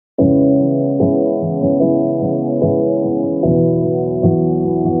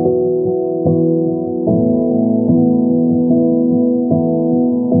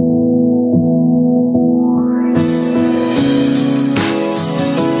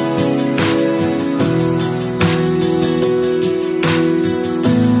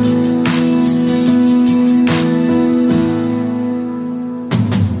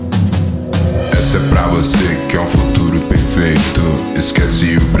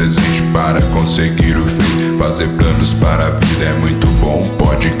presente para conseguir o fim. Fazer planos para a vida é muito bom,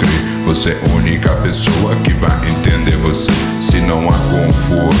 pode crer. Você é a única pessoa que vai entender você. Se não há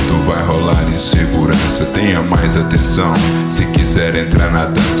conforto, vai rolar insegurança. Tenha mais atenção se quiser entrar na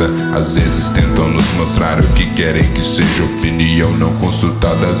dança. Às vezes tentam nos mostrar o que querem que seja. Opinião não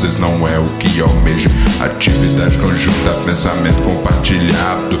consultada, às vezes não é o que almeja. Atividade conjunta, pensamento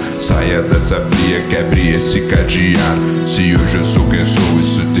compartilhado. Saia dessa fria, quebre esse cadeado. Se hoje eu sou quem sou,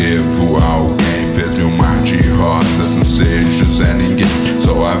 isso devo a alguém. Fez-me um mar de rosas, não sei José ninguém.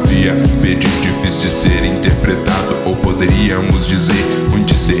 Só havia pedido difícil de ser interpretado. Ou poderíamos dizer, ruim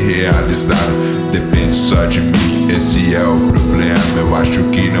de ser realizado. Depende só de mim, esse é o problema. Eu acho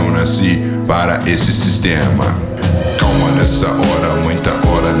que não nasci para esse sistema. Calma nessa hora, muita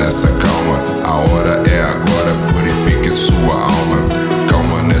hora nessa calma. A hora é agora, purifique sua alma.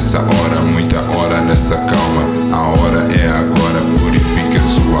 Calma nessa hora, muita hora nessa calma. A hora é agora, purifique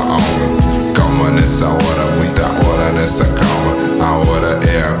sua alma. Calma nessa hora, muita hora nessa calma. A hora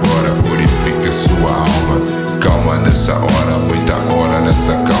é agora, purifique sua alma. Calma nessa hora, muita hora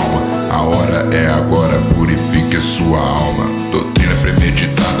nessa calma. A hora é agora, purifique sua alma. Doutrina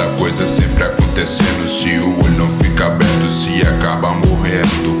premeditada, coisa sempre acontecendo. Se o olho não fica aberto, se acaba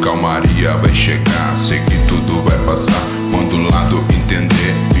morrendo. Calmaria vai chegar, sei que tudo vai passar. Quando um lado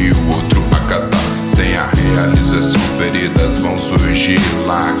entender e o outro acatar. Sem a realização, feridas vão surgir.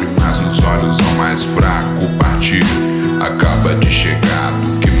 Lágrimas nos olhos ao mais fraco partir. Acaba de chegar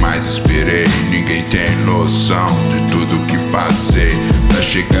do que mais esperei. Ninguém tem noção de tudo que passei. Pra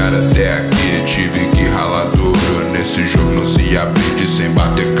chegar até aqui tive que ralar duro. Nesse jogo não se aprende sem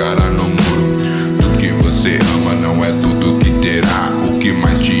bater cara no muro. Tudo que você ama não é tudo que terá. O que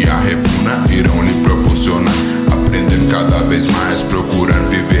mais te arrebuna irão lhe proporcionar. Aprendendo cada vez mais, procurando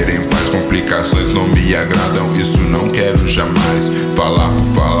viver em paz. Complicações não me agradam, isso não quero jamais. Falar por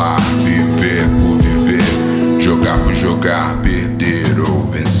falar, viver por viver. Jogar por jogar, perder ou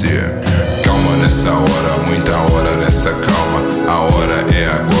vencer. Calma nessa hora, muita hora nessa calma. A hora é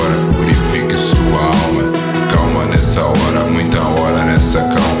agora, purifique sua alma. Calma nessa hora, muita hora nessa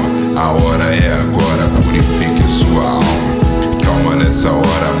calma. A hora é agora, purifique sua alma. Calma nessa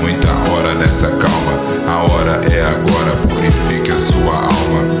hora, muita hora nessa calma. A hora é agora, purifique a sua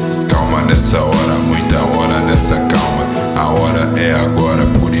alma. Calma nessa hora, muita hora nessa calma. A hora é agora,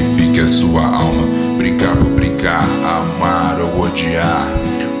 purifique a sua alma. Brincar por brincar, amar ou odiar.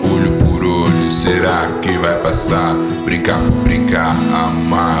 Olho por olho, será que vai passar? Brincar por brincar,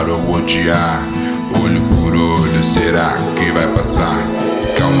 amar ou odiar. Olho por olho, será que vai passar?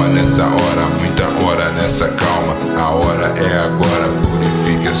 Calma nessa hora, muita hora nessa calma. A hora é agora,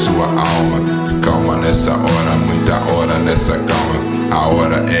 purifique a sua alma. Calma nessa hora, muita hora nessa calma. A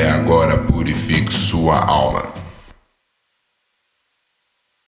hora é agora, purifique sua alma.